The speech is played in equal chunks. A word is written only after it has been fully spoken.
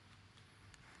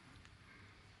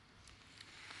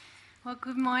Well,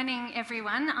 good morning,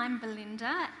 everyone. I'm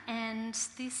Belinda, and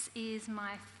this is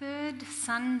my third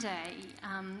Sunday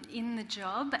in the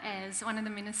job as one of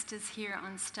the ministers here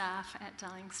on staff at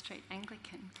Darling Street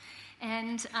Anglican.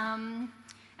 And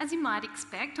as you might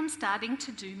expect, I'm starting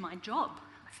to do my job,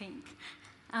 I think.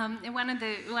 One of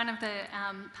the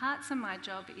parts of my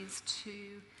job is to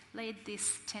lead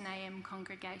this 10 a.m.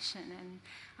 congregation,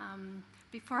 and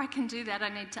before I can do that, I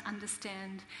need to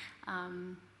understand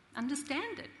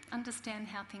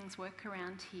how things work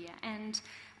around here. And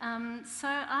so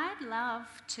I'd love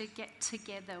to get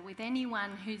together with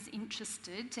anyone who's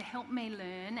interested to help me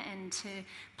learn and to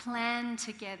plan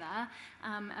together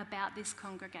about this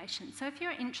congregation. So if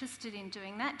you're interested in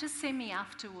doing that, just see me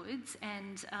afterwards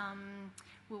and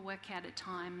we'll work out a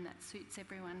time that suits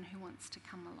everyone who wants to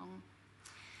come along.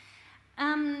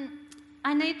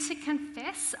 I need to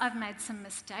confess I've made some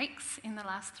mistakes in the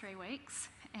last 3 weeks,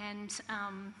 and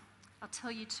I'll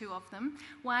tell you 2 of them.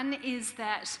 One is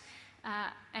that,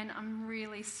 and I'm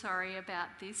really sorry about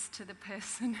this to the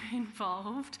person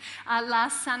involved,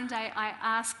 last Sunday I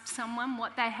asked someone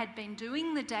what they had been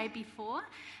doing the day before,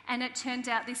 and it turned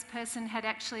out this person had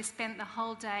actually spent the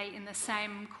whole day in the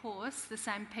same course, the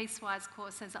same Peacewise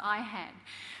course as I had.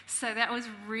 So that was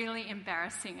really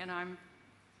embarrassing, and I'm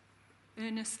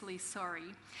earnestly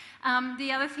sorry.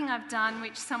 The other thing I've done,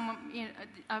 which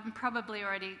I'm probably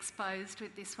already exposed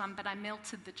with this one, but I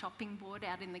melted the chopping board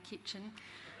out in the kitchen.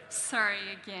 Sorry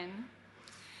again.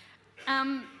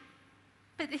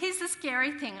 But here's the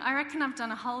scary thing. I reckon I've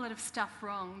done a whole lot of stuff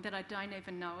wrong that I don't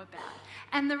even know about.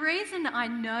 And the reason I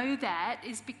know that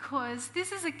is because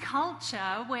this is a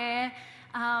culture where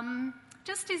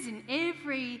just as in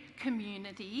every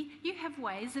community, you have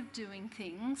ways of doing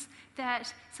things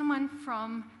that someone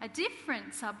from a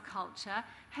different subculture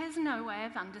has no way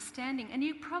of understanding. And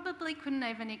you probably couldn't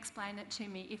even explain it to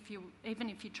me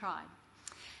even if you tried.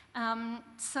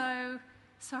 So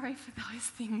sorry for those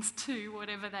things too,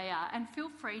 whatever they are. And feel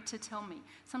free to tell me.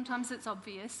 Sometimes it's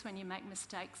obvious when you make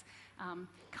mistakes,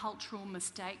 cultural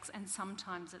mistakes, and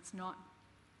sometimes it's not.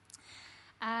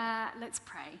 Let's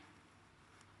pray.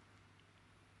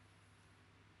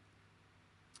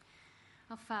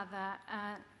 Oh, Father,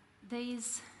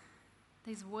 these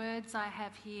words I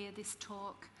have here, this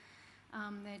talk,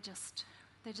 they're just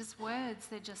words.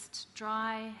 They're just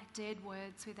dry, dead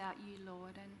words without you,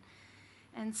 Lord.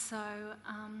 And so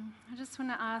I just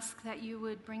want to ask that you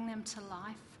would bring them to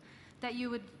life, that you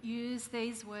would use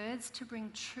these words to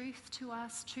bring truth to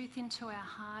us, truth into our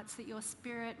hearts, that your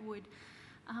Spirit would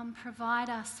provide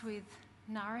us with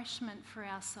nourishment for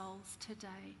our souls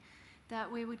today, that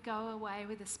we would go away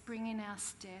with a spring in our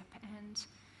step and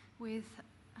with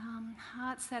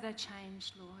hearts that are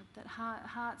changed, Lord, that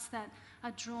hearts that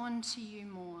are drawn to you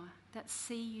more, that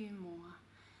see you more,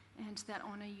 and that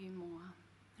honour you more.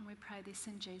 And we pray this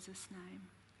in Jesus' name.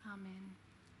 Amen.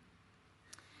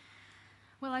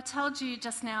 Well, I told you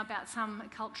just now about some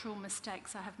cultural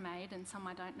mistakes I have made and some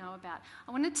I don't know about.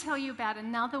 I want to tell you about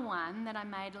another one that I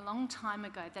made a long time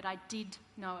ago that I did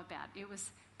know about. It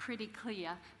was pretty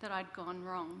clear that I'd gone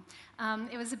wrong.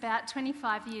 It was about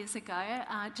 25 years ago,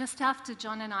 just after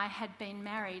John and I had been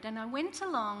married, and I went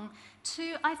along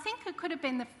to, I think it could have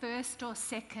been the first or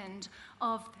second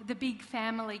of the big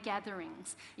family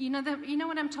gatherings. You know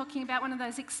what I'm talking about, one of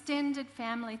those extended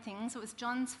family things. It was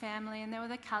John's family, and there were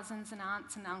the cousins and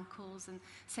aunts and uncles and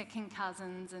second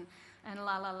cousins and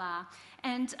la la la.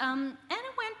 And it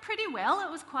went pretty well. It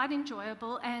was quite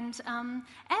enjoyable. And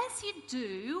as you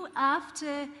do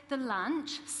after the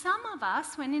lunch, some of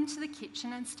us went into the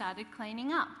kitchen and started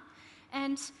cleaning up.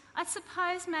 And I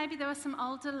suppose maybe there were some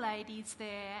older ladies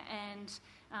there and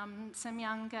some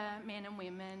younger men and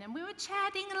women. And we were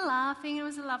chatting and laughing. It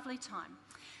was a lovely time.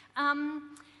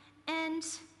 And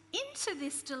into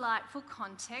this delightful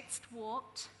context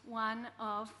walked one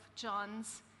of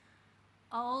John's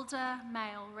older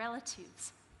male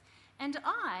relatives, and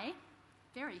I,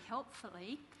 very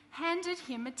helpfully, handed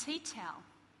him a tea towel.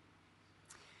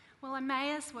 Well, I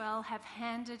may as well have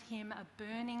handed him a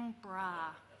burning bra.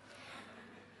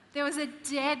 There was a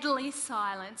deadly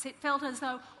silence. It felt as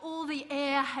though all the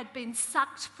air had been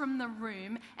sucked from the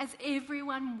room as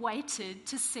everyone waited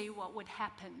to see what would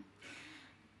happen.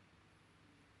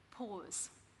 Pause.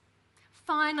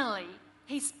 Finally,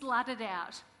 he spluttered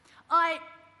out, I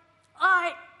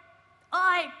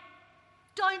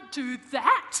don't do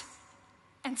that,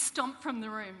 and stomped from the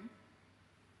room.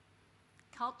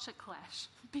 Culture clash,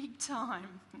 big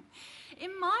time.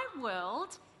 In my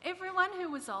world, everyone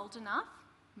who was old enough,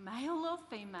 male or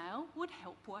female, would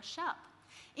help wash up.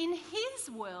 In his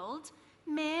world,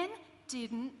 men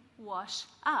didn't wash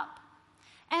up.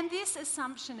 And this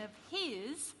assumption of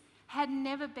his had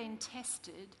never been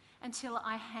tested until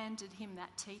I handed him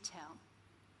that tea towel.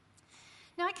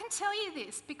 Now, I can tell you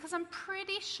this because I'm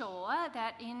pretty sure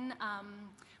that in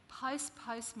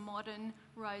postmodern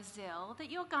Rozelle that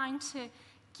you're going to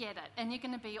get it and you're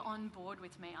going to be on board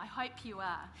with me. I hope you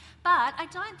are. But I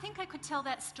don't think I could tell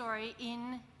that story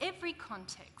in every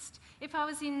context. If I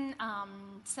was in,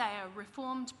 say, a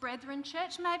Reformed Brethren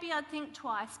church, maybe I'd think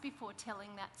twice before telling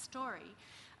that story.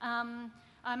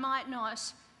 I might not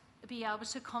be able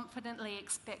to confidently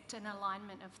expect an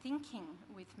alignment of thinking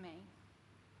with me.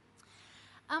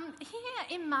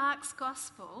 Here in Mark's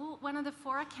Gospel, one of the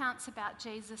 4 accounts about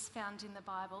Jesus found in the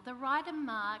Bible, the writer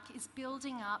Mark is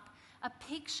building up a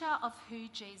picture of who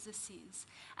Jesus is.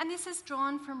 And this is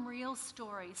drawn from real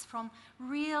stories, from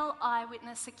real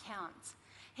eyewitness accounts.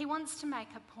 He wants to make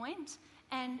a point,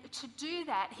 and to do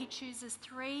that, he chooses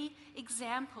 3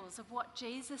 examples of what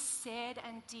Jesus said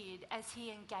and did as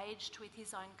he engaged with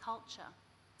his own culture.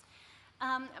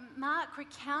 Mark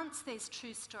recounts these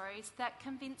true stories that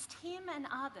convinced him and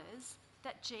others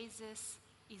that Jesus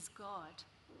is God.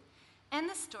 And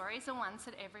the stories are ones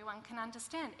that everyone can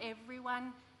understand,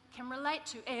 everyone can relate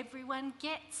to, everyone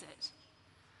gets it.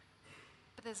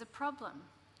 But there's a problem,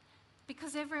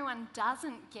 because everyone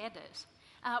doesn't get it.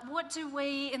 What do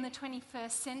we in the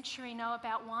 21st century know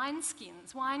about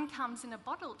wineskins? Wine comes in a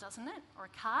bottle, doesn't it? Or a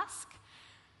cask?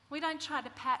 We don't try to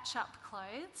patch up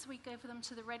clothes, we give them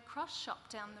to the Red Cross shop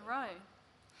down the road.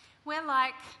 We're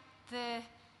like the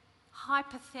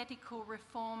hypothetical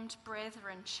Reformed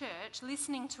Brethren church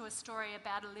listening to a story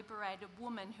about a liberated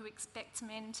woman who expects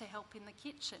men to help in the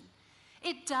kitchen.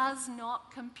 It does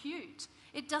not compute.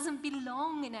 It doesn't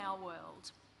belong in our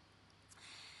world.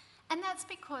 And that's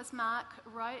because Mark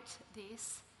wrote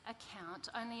this account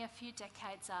only a few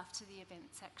decades after the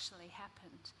events actually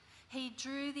happened. He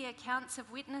drew the accounts of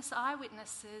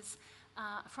eyewitnesses,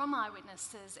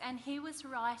 and he was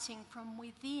writing from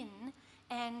within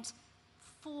and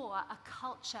for a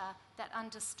culture that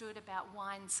understood about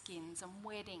wineskins and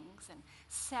weddings and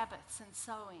Sabbaths and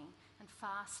sowing and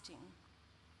fasting.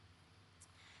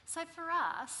 So for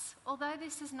us, although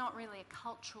this is not really a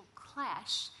cultural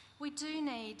clash, we do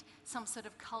need some sort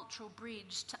of cultural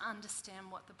bridge to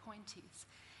understand what the point is.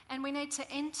 And we need to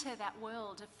enter that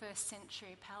world of first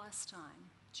century Palestine,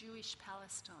 Jewish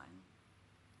Palestine.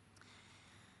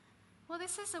 Well,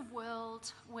 this is a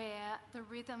world where the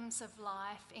rhythms of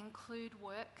life include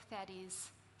work that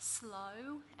is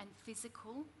slow and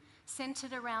physical,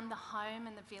 centred around the home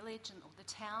and the village or the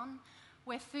town,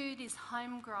 where food is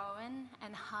homegrown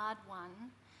and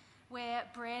hard-won, where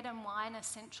bread and wine are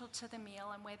central to the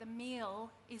meal, and where the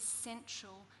meal is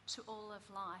central to all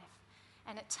of life.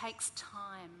 And it takes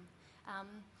time,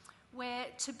 where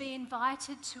to be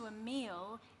invited to a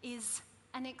meal is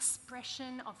an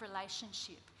expression of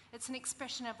relationship. It's an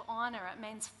expression of honour. It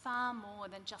means far more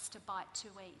than just a bite to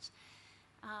eat.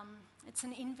 It's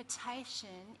an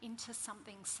invitation into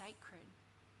something sacred.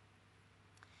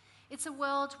 It's a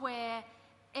world where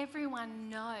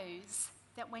everyone knows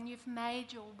that when you've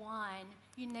made your wine,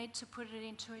 you need to put it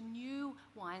into a new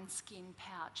wineskin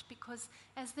pouch, because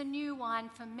as the new wine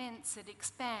ferments, it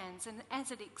expands, and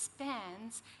as it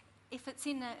expands, if it's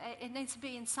it needs to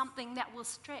be in something that will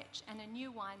stretch, and a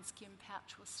new wineskin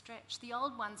pouch will stretch. The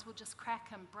old ones will just crack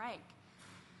and break.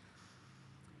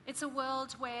 It's a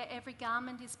world where every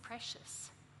garment is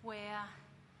precious, where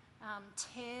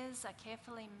tears are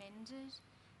carefully mended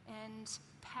and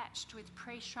patched with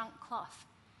pre-shrunk cloth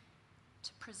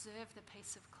to preserve the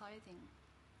piece of clothing.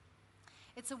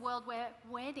 It's a world where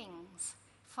weddings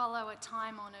follow a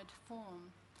time-honoured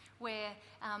form, where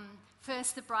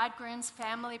first the bridegroom's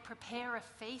family prepare a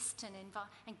feast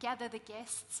and gather the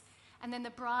guests, and then the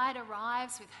bride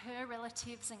arrives with her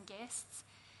relatives and guests,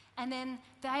 and then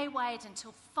they wait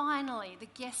until finally the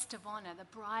guest of honour, the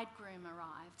bridegroom,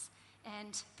 arrives,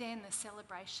 and then the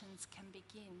celebrations can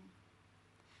begin.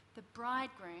 The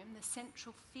bridegroom, the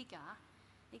central figure,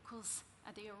 equals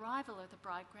the arrival of the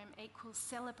bridegroom equals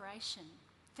celebration,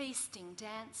 feasting,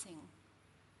 dancing.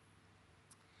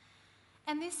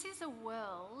 And this is a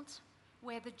world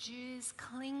where the Jews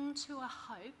cling to a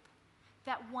hope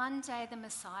that one day the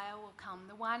Messiah will come,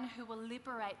 the one who will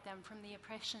liberate them from the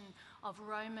oppression of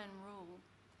Roman rule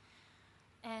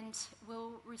and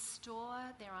will restore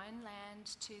their own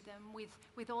land to them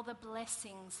with all the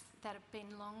blessings that have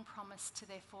been long promised to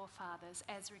their forefathers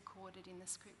as recorded in the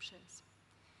scriptures.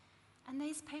 And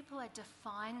these people are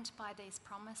defined by these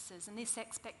promises and this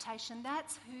expectation.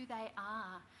 That's who they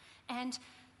are. And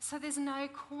so there's no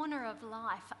corner of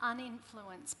life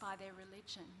uninfluenced by their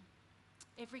religion.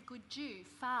 Every good Jew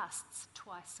fasts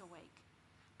twice a week.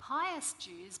 pious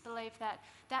Jews believe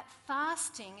that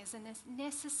fasting is a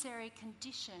necessary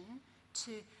condition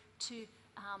to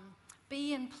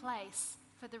be in place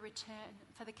for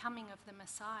the coming of the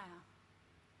Messiah.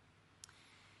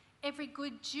 Every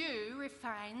good Jew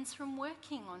refrains from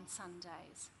working on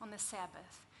Sundays, on the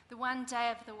Sabbath. The one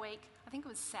day of the week, I think it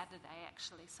was Saturday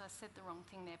actually, so I said the wrong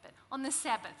thing there, but on the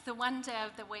Sabbath, the one day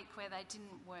of the week where they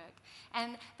didn't work.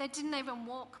 And they didn't even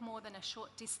walk more than a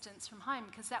short distance from home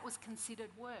because that was considered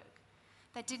work.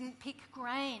 They didn't pick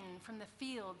grain from the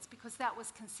fields because that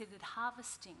was considered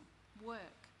harvesting,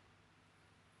 work.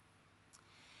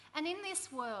 And in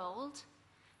this world,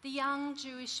 the young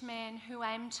Jewish men who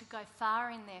aim to go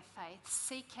far in their faith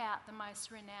seek out the most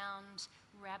renowned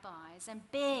rabbis and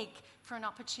beg for an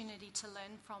opportunity to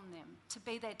learn from them, to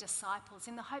be their disciples,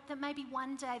 in the hope that maybe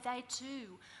one day they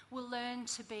too will learn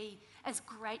to be as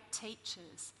great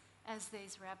teachers as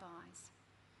these rabbis.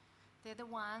 They're the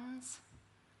ones,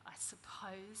 I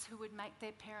suppose, who would make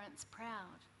their parents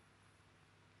proud.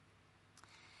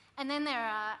 And then there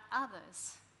are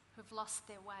others who've lost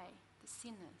their way, the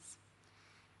sinners.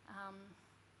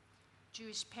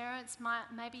 Jewish parents might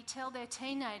maybe tell their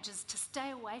teenagers to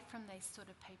stay away from these sort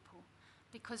of people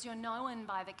because you're known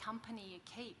by the company you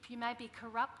keep. You may be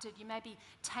corrupted, you may be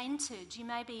tainted, you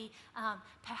may be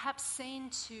perhaps seen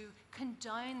to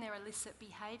condone their illicit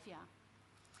behaviour.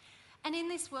 And in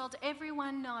this world,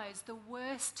 everyone knows the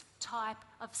worst type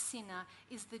of sinner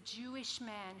is the Jewish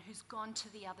man who's gone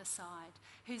to the other side,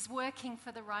 who's working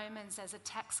for the Romans as a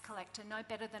tax collector, no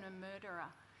better than a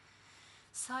murderer.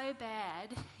 So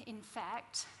bad, in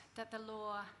fact, that the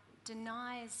law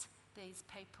denies these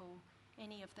people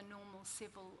any of the normal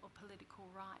civil or political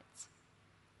rights.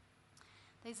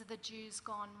 These are the Jews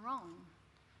gone wrong,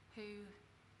 who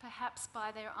perhaps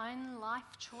by their own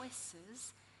life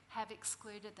choices have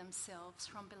excluded themselves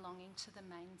from belonging to the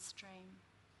mainstream.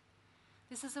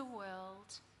 This is a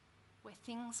world where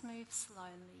things move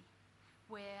slowly,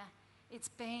 where it's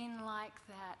been like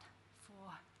that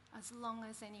for as long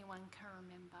as anyone can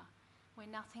remember, where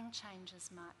nothing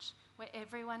changes much, where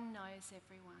everyone knows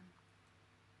everyone,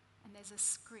 and there's a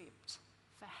script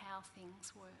for how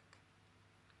things work.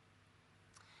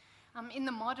 In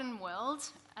the modern world,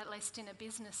 at least in a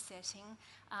business setting,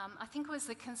 I think it was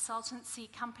the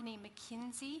consultancy company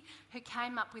McKinsey who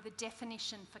came up with a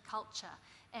definition for culture,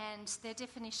 and their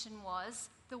definition was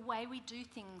the way we do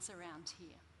things around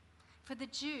here. For the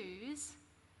Jews,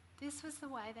 this was the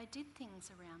way they did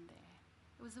things around there.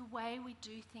 It was the way we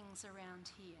do things around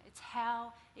here. It's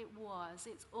how it was.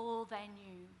 It's all they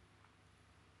knew.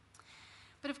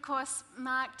 But of course,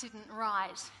 Mark didn't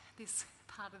write this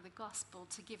part of the gospel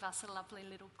to give us a lovely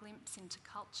little glimpse into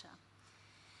culture.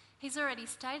 He's already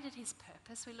stated his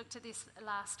purpose. We looked at this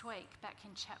last week, back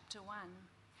in chapter 1.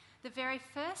 The very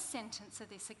first sentence of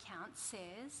this account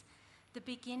says, the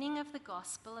beginning of the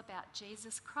gospel about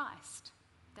Jesus Christ,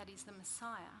 that is the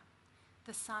Messiah,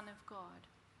 the Son of God.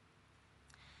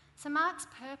 So Mark's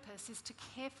purpose is to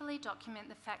carefully document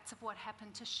the facts of what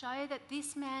happened to show that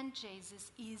this man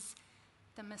Jesus is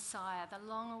the Messiah, the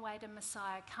long-awaited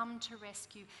Messiah, come to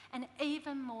rescue, and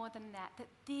even more than that, that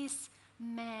this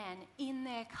man in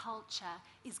their culture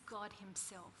is God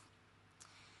himself.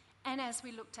 And as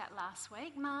we looked at last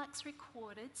week, Mark's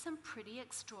recorded some pretty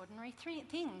extraordinary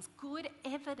things, good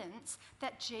evidence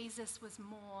that Jesus was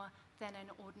more than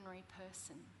an ordinary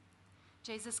person.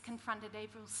 Jesus confronted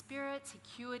evil spirits, he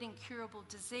cured incurable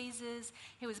diseases,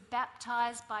 he was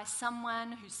baptised by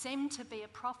someone who seemed to be a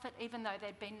prophet, even though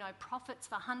there'd been no prophets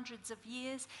for hundreds of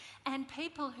years, and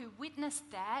people who witnessed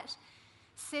that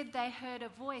said they heard a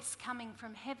voice coming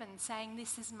from heaven saying,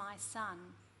 "This is my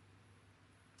son."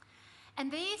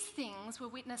 And these things were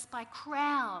witnessed by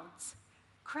crowds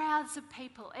of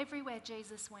people everywhere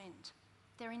Jesus went.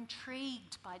 They're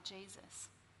intrigued by Jesus.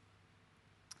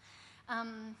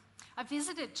 I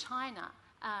visited China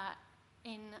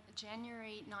in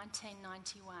January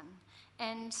 1991,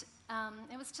 and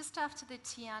it was just after the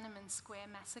Tiananmen Square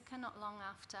massacre, not long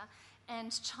after,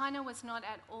 and China was not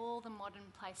at all the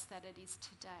modern place that it is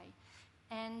today.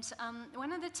 And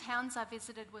one of the towns I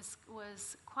visited was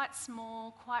quite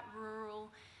small, quite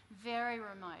rural, very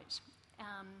remote.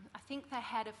 I think they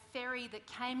had a ferry that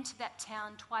came to that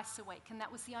town twice a week, and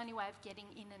that was the only way of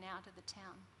getting in and out of the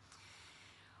town.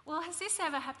 Well, has this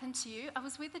ever happened to you? I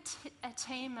was with a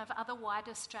team of other white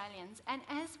Australians, and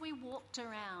as we walked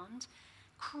around,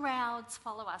 crowds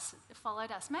followed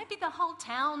us. Maybe the whole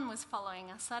town was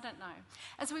following us, I don't know.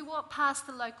 As we walked past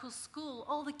the local school,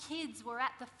 all the kids were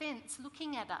at the fence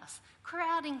looking at us,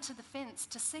 crowding to the fence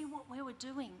to see what we were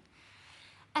doing.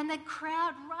 And they'd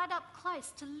crowd right up close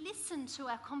to listen to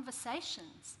our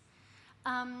conversations.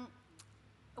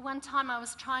 One time I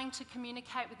was trying to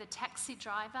communicate with a taxi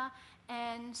driver,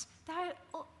 and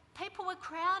people were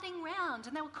crowding round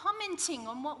and they were commenting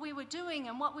on what we were doing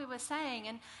and what we were saying,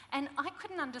 and I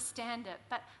couldn't understand it.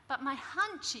 But my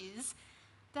hunch is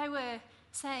they were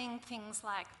saying things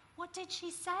like, "What did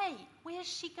she say? Where's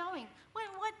she going?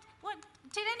 What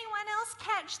did anyone else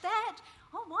catch that?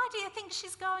 Oh, why do you think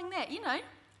she's going there?"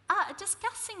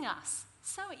 Discussing us,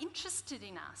 so interested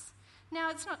in us. Now,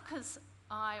 it's not because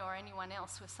I or anyone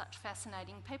else were such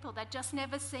fascinating people. They'd just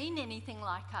never seen anything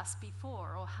like us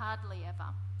before, or hardly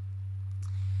ever.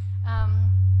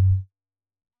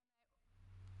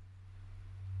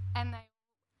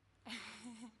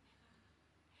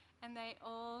 And they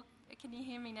all, can you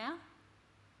hear me now?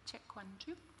 Check 1,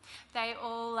 2. They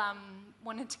all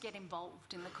wanted to get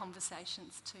involved in the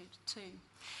conversations too.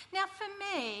 Now, for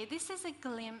me, this is a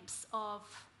glimpse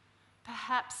of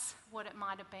perhaps what it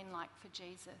might have been like for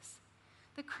Jesus.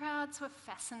 The crowds were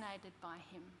fascinated by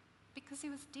him because he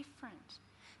was different.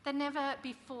 They'd never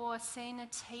before seen a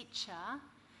teacher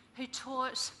who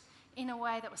taught in a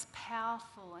way that was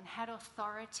powerful and had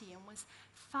authority and was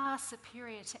far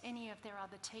superior to any of their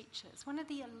other teachers. One of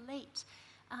the elite,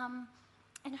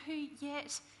 and who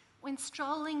yet, when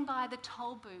strolling by the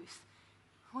toll booth,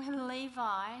 when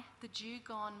Levi, the Jew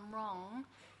gone wrong,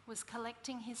 was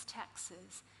collecting his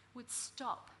taxes, would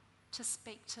stop to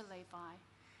speak to Levi.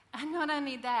 And not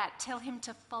only that, tell him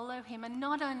to follow him, and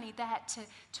not only that,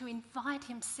 to invite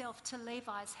himself to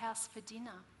Levi's house for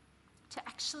dinner, to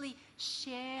actually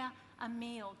share a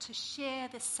meal, to share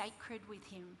the sacred with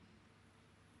him.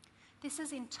 This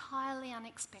is entirely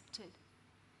unexpected.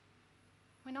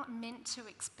 We're not meant to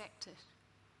expect it.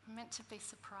 We're meant to be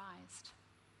surprised.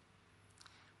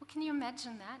 Well, can you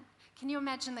imagine that? Can you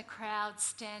imagine the crowd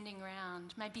standing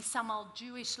around? Maybe some old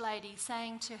Jewish lady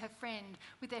saying to her friend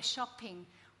with their shopping,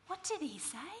 "What did he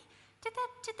say? Did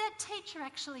that teacher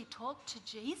actually talk to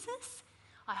Jesus?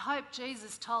 I hope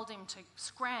Jesus told him to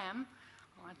scram."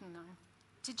 Oh, I don't know.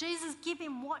 Did Jesus give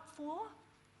him what for?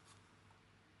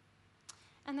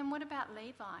 And then what about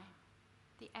Levi,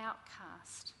 the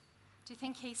outcast? Do you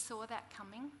think he saw that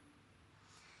coming?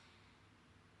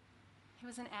 He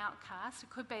was an outcast. It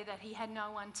could be that he had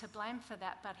no one to blame for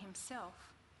that but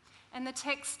himself. And the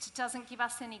text doesn't give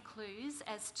us any clues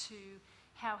as to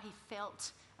how he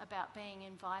felt about being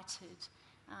invited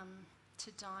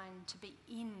to dine, to be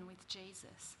in with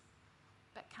Jesus.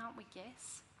 But can't we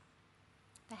guess?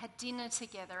 They had dinner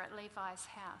together at Levi's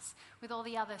house with all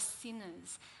the other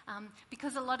sinners,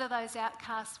 because a lot of those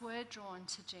outcasts were drawn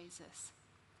to Jesus.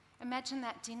 Imagine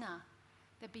that dinner.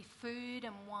 There'd be food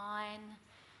and wine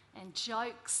and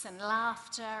jokes and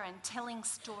laughter and telling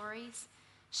stories,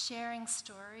 sharing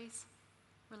stories,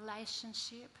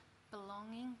 relationship,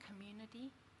 belonging,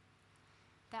 community,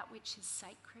 that which is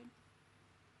sacred.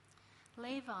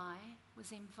 Levi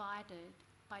was invited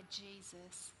by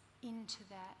Jesus into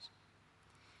that.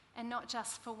 And not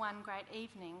just for one great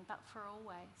evening, but for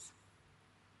always.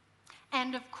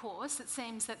 And of course, it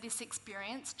seems that this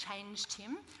experience changed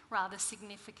him rather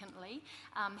significantly.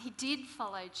 He did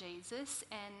follow Jesus,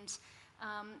 and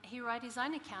he wrote his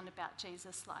own account about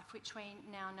Jesus' life, which we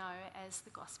now know as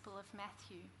the Gospel of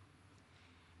Matthew.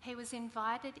 He was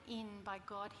invited in by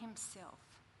God himself,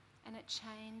 and it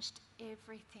changed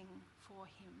everything for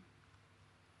him.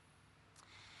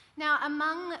 Now,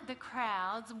 among the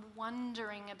crowds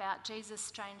wondering about Jesus'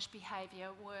 strange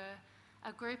behaviour were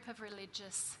a group of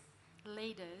religious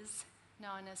leaders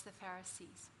known as the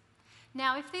Pharisees.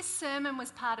 Now, if this sermon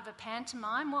was part of a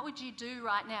pantomime, what would you do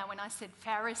right now when I said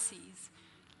Pharisees?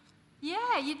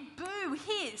 Yeah, you'd boo,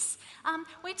 hiss.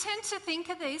 We tend to think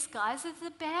of these guys as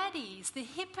the baddies, the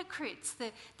hypocrites,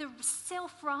 the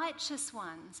self-righteous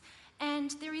ones.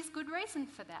 And there is good reason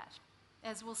for that,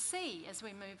 as we'll see as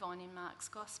we move on in Mark's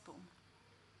Gospel.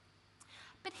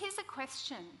 But here's a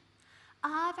question.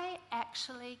 Are they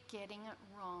actually getting it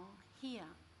wrong here?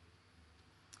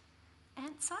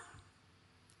 Answer?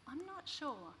 I'm not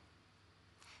sure.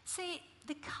 See,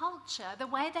 the culture, the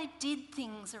way they did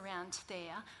things around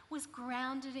there, was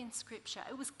grounded in Scripture.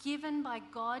 It was given by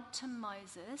God to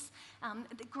Moses,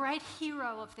 the great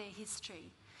hero of their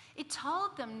history. It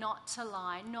told them not to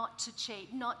lie, not to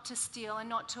cheat, not to steal, and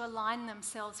not to align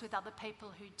themselves with other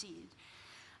people who did.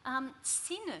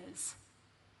 Sinners,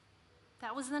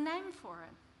 that was the name for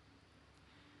it.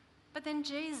 But then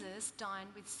Jesus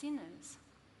dined with sinners.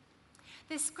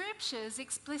 The Scriptures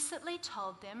explicitly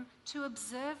told them to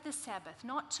observe the Sabbath,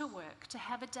 not to work, to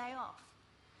have a day off.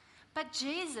 But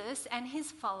Jesus and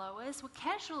his followers were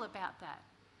casual about that.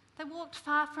 They walked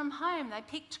far from home, they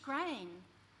picked grain.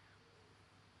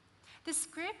 The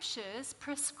scriptures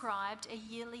prescribed a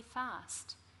yearly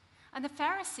fast. And the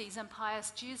Pharisees and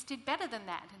pious Jews did better than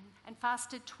that and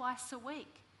fasted twice a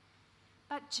week.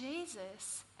 But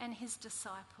Jesus and his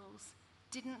disciples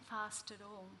didn't fast at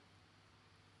all.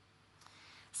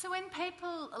 So when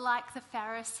people like the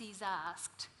Pharisees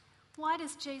asked, why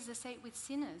does Jesus eat with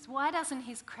sinners? Why doesn't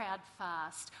his crowd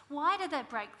fast? Why do they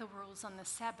break the rules on the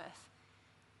Sabbath?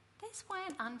 These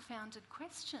weren't unfounded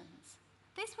questions.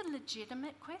 These were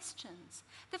legitimate questions.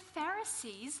 The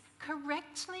Pharisees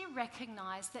correctly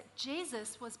recognised that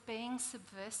Jesus was being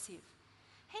subversive.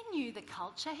 He knew the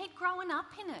culture. He'd grown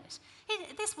up in it.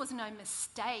 This was no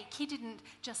mistake. He didn't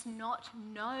just not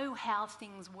know how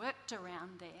things worked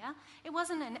around there. It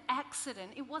wasn't an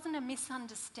accident. It wasn't a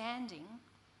misunderstanding.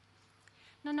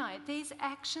 No, these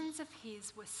actions of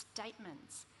his were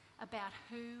statements about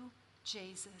who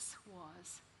Jesus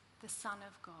was, the Son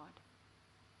of God.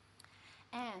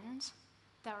 And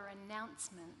they were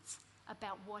announcements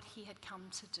about what he had come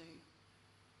to do.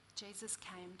 Jesus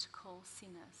came to call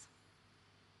sinners.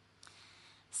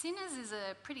 Sinners is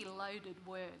a pretty loaded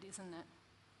word, isn't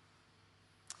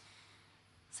it?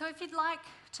 So if you'd like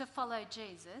to follow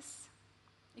Jesus,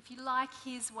 if you like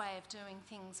his way of doing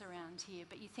things around here,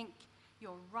 but you think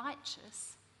you're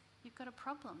righteous, you've got a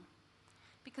problem.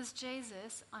 Because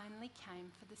Jesus only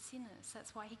came for the sinners.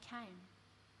 That's why he came.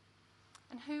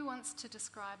 And who wants to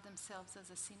describe themselves as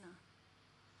a sinner?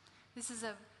 This is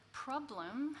a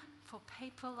problem for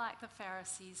people like the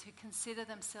Pharisees who consider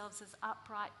themselves as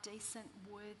upright, decent,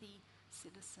 worthy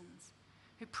citizens,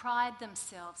 who pride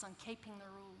themselves on keeping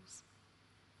the rules.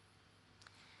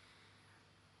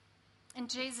 And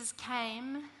Jesus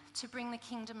came to bring the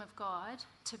kingdom of God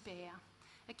to bear.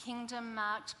 A kingdom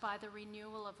marked by the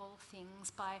renewal of all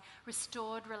things, by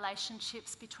restored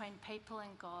relationships between people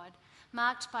and God,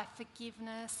 marked by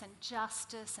forgiveness and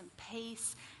justice and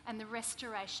peace and the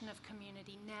restoration of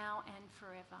community now and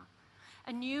forever.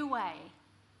 A new way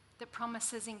that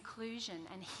promises inclusion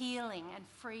and healing and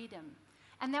freedom.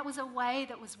 And that was a way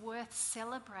that was worth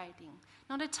celebrating,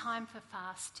 not a time for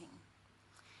fasting.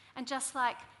 And just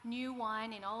like new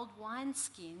wine in old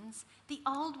wineskins, the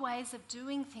old ways of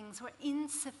doing things were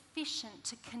insufficient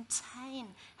to contain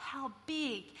how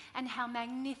big and how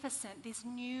magnificent this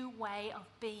new way of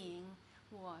being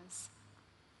was.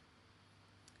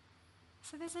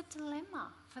 So there's a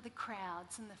dilemma for the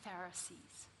crowds and the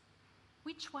Pharisees.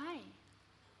 Which way?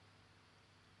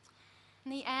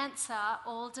 And the answer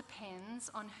all depends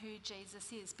on who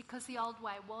Jesus is, because the old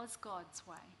way was God's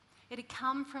way. It had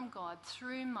come from God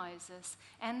through Moses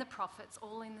and the prophets,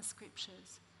 all in the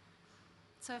scriptures.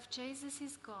 So if Jesus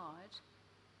is God,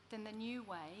 then the new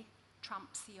way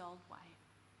trumps the old way.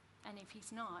 And if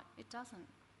he's not, it doesn't.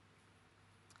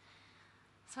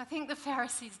 So I think the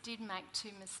Pharisees did make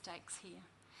two mistakes here.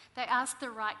 They asked the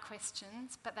right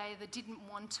questions, but they either didn't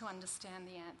want to understand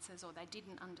the answers or they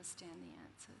didn't understand the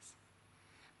answers.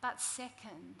 But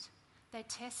second, they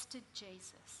tested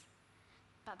Jesus.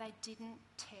 But they didn't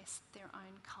test their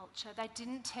own culture. They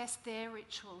didn't test their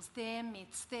rituals, their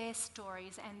myths, their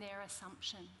stories, and their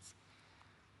assumptions.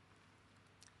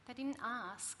 They didn't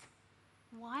ask,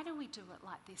 why do we do it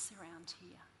like this around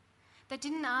here? They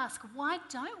didn't ask, why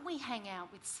don't we hang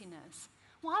out with sinners?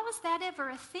 Why was that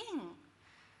ever a thing?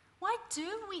 Why do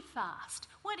we fast?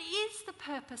 What is the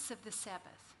purpose of the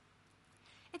Sabbath?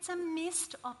 It's a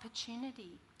missed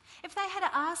opportunity. If they had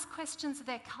asked questions of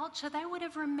their culture, they would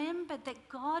have remembered that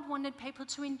God wanted people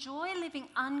to enjoy living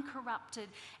uncorrupted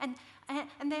and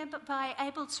thereby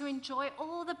able to enjoy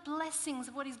all the blessings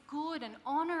of what is good and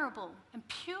honourable and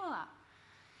pure.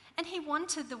 And he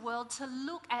wanted the world to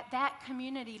look at that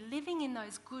community living in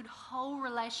those good, whole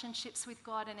relationships with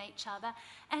God and each other,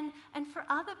 and for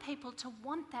other people to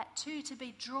want that too, to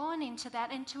be drawn into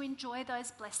that and to enjoy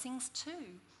those blessings too.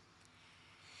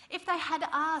 If they had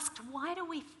asked, why do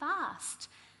we fast?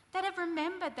 They'd have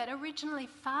remembered that originally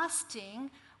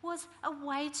fasting was a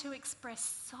way to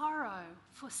express sorrow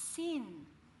for sin.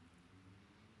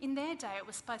 In their day, it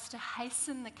was supposed to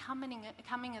hasten the coming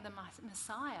of the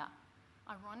Messiah,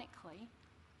 ironically.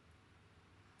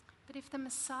 But if the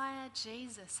Messiah,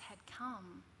 Jesus, had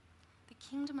come, the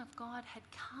kingdom of God had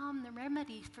come, the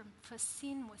remedy for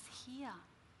sin was here.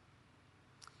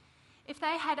 If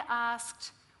they had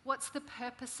asked, what's the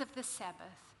purpose of the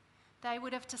Sabbath? They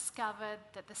would have discovered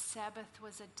that the Sabbath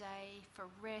was a day for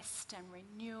rest and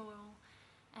renewal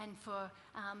and for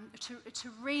to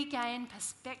regain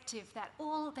perspective that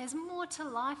there's more to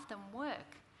life than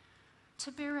work.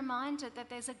 To be reminded that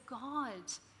there's a God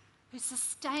who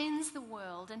sustains the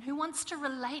world and who wants to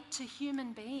relate to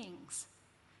human beings.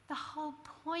 The whole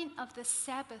point of the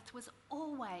Sabbath was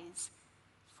always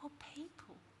for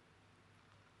people.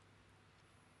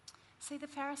 See, the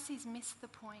Pharisees missed the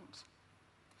point.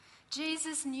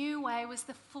 Jesus' new way was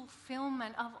the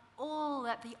fulfillment of all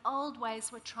that the old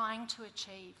ways were trying to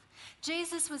achieve.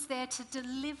 Jesus was there to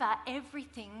deliver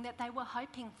everything that they were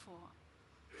hoping for.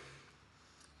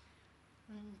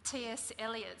 T.S.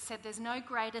 Eliot said there's no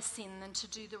greater sin than to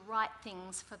do the right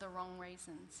things for the wrong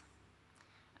reasons.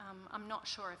 I'm not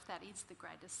sure if that is the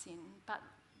greatest sin, but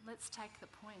let's take the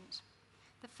point.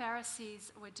 The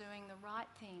Pharisees were doing the right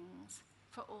things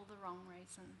for all the wrong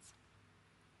reasons.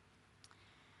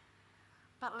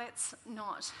 But let's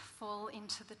not fall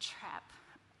into the trap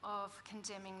of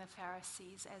condemning the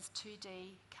Pharisees as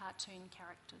 2D cartoon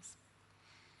characters.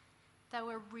 They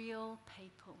were real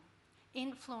people,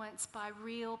 influenced by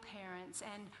real parents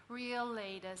and real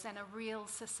leaders and a real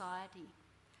society,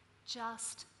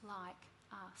 just like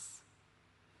us.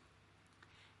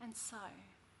 And so,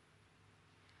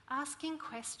 asking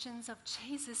questions of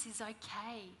Jesus is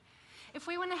okay. If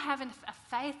we want to have a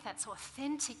faith that's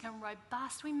authentic and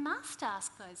robust, we must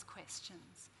ask those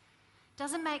questions.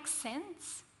 Does it make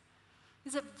sense?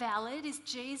 Is it valid? Is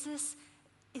Jesus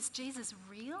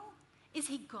real? Is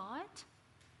he God?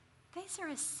 These are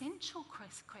essential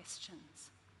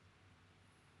questions.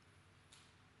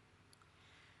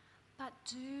 But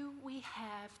do we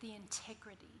have the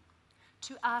integrity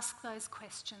to ask those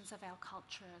questions of our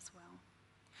culture as well?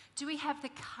 Do we have the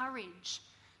courage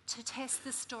to test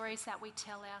the stories that we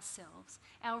tell ourselves,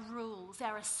 our rules,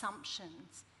 our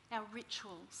assumptions, our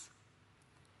rituals?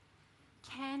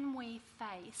 Can we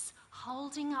face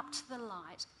holding up to the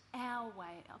light our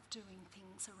way of doing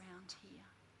things around here?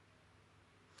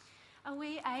 Are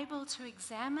we able to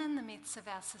examine the myths of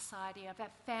our society, of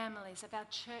our families, of our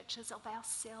churches, of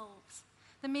ourselves?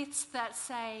 The myths that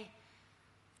say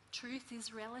truth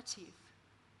is relative.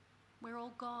 We're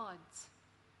all gods.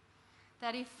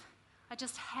 That if I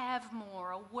just have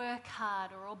more or work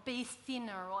harder or be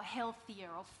thinner or healthier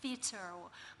or fitter or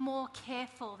more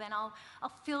careful, then I'll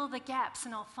fill the gaps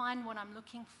and I'll find what I'm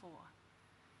looking for.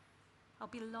 I'll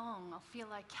belong, I'll feel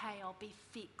okay, I'll be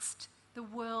fixed. The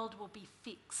world will be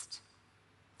fixed.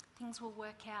 Things will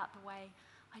work out the way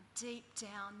I deep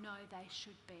down know they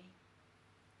should be.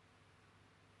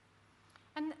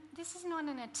 And this is not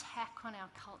an attack on our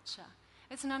culture.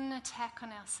 It's not an attack on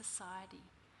our society.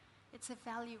 It's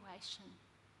evaluation.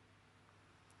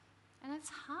 And it's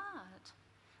hard.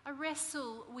 I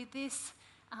wrestle with this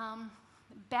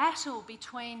battle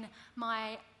between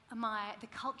the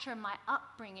culture of my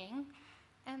upbringing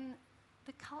and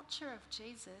the culture of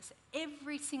Jesus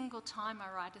every single time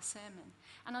I write a sermon.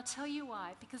 And I'll tell you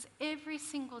why. Because every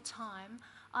single time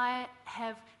I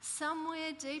have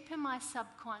somewhere deep in my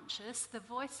subconscious the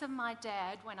voice of my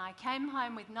dad when I came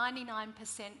home with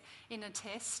 99% in a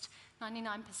test,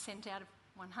 99% out of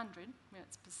 100, well,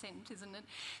 it's percent, isn't it,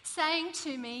 saying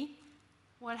to me,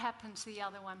 what happened to the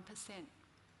other 1%?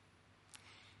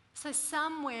 So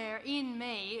somewhere in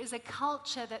me is a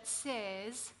culture that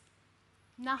says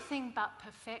nothing but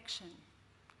perfection.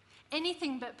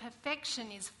 Anything but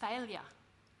perfection is failure.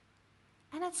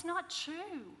 And it's not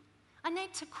true. I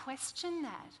need to question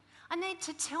that. I need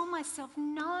to tell myself,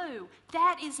 no,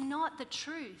 that is not the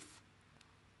truth.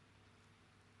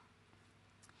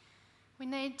 We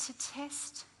need to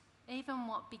test even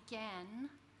what began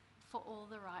for all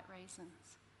the right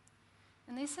reasons.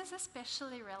 And this is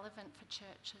especially relevant for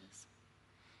churches.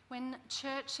 When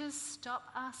churches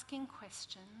stop asking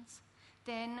questions,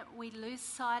 then we lose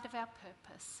sight of our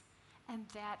purpose, and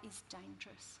that is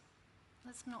dangerous.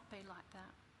 Let's not be like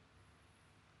that.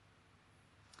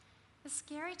 It's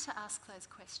scary to ask those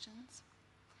questions.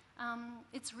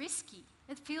 It's risky.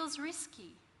 It feels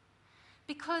risky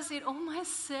because it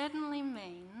almost certainly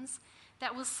means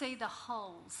that we'll see the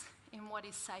holes in what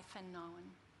is safe and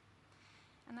known.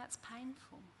 And that's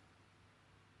painful.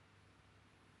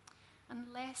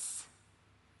 Unless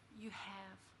you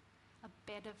have a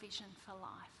better vision for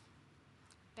life,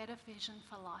 better vision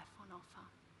for life on offer.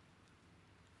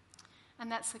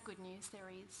 And that's the good news, there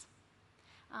is.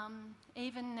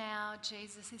 Even now,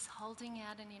 Jesus is holding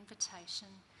out an invitation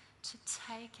to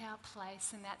take our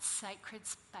place in that sacred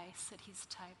space at his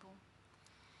table.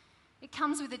 It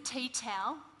comes with a tea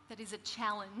towel that is a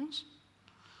challenge,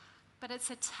 but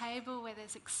it's a table where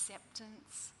there's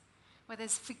acceptance, where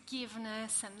there's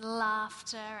forgiveness and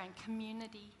laughter and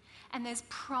community, and there's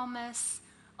promise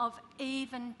of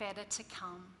even better to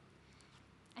come.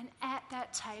 And at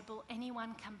that table,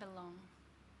 anyone can belong.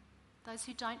 Those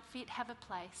who don't fit have a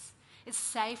place. It's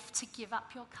safe to give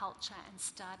up your culture and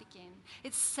start again.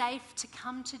 It's safe to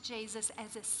come to Jesus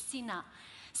as a sinner,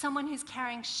 someone who's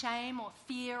carrying shame or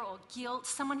fear or guilt,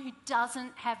 someone who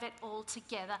doesn't have it all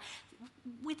together,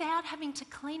 without having to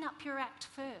clean up your act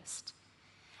first.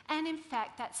 And in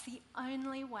fact, that's the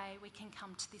only way we can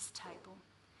come to this table.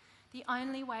 The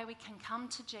only way we can come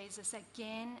to Jesus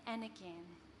again and again.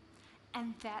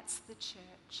 And that's the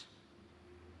church.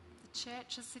 The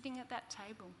church is sitting at that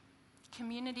table.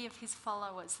 Community of his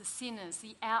followers, the sinners,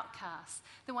 the outcasts,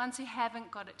 the ones who haven't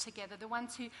got it together, the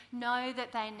ones who know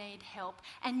that they need help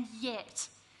and yet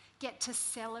get to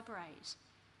celebrate.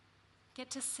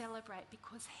 Get to celebrate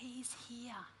because he's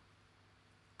here.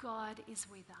 God is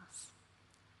with us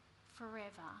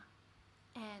forever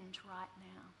and right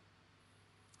now.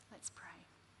 Let's pray.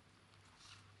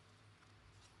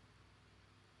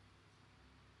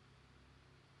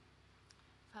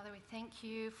 Father, we thank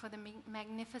you for the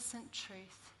magnificent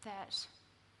truth that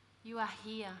you are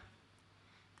here,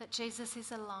 that Jesus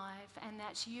is alive, and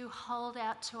that you hold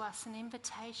out to us an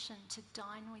invitation to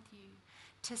dine with you,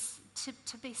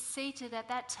 to be seated at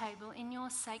that table in your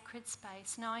sacred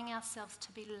space, knowing ourselves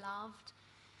to be loved,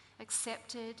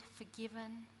 accepted,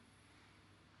 forgiven.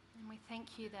 And we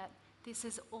thank you that this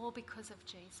is all because of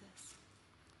Jesus.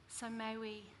 So may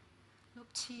we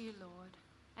look to you, Lord,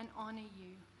 and honour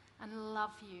you and love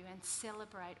you and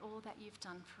celebrate all that you've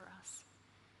done for us.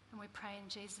 And we pray in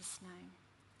Jesus' name.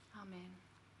 Amen.